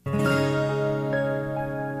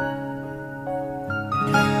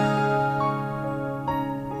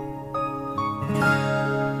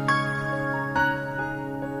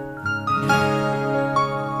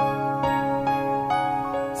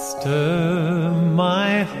 Stir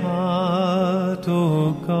my heart,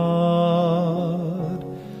 O God,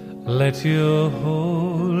 let your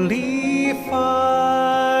holy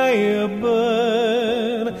fire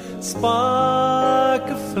burn, spark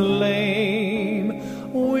a flame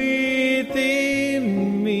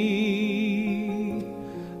within me,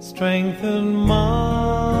 strengthen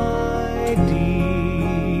my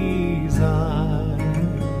desire,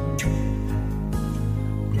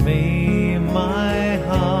 may my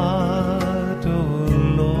heart, O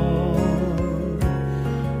Lord,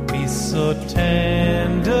 be so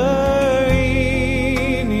tender in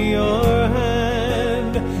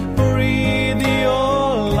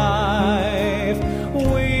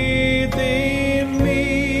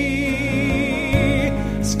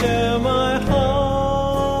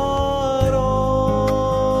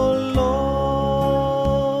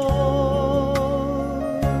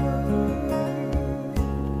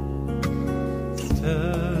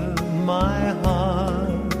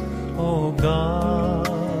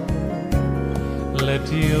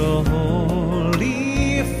your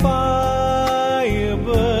holy fire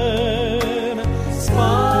burn,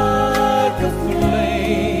 spark a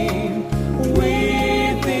flame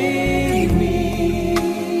within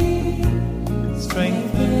me,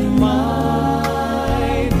 strengthen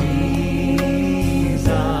my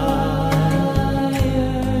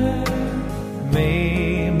desire.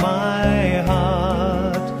 May my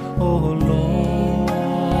heart, oh Lord,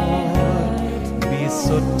 be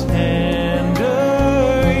so tender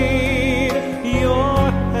in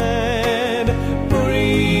your hand.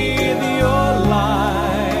 Breathe your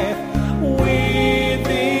life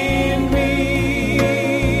within me.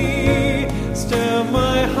 Stir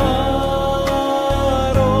my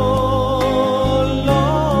heart, oh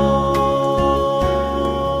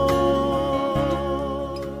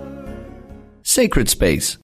Lord. Sacred Space.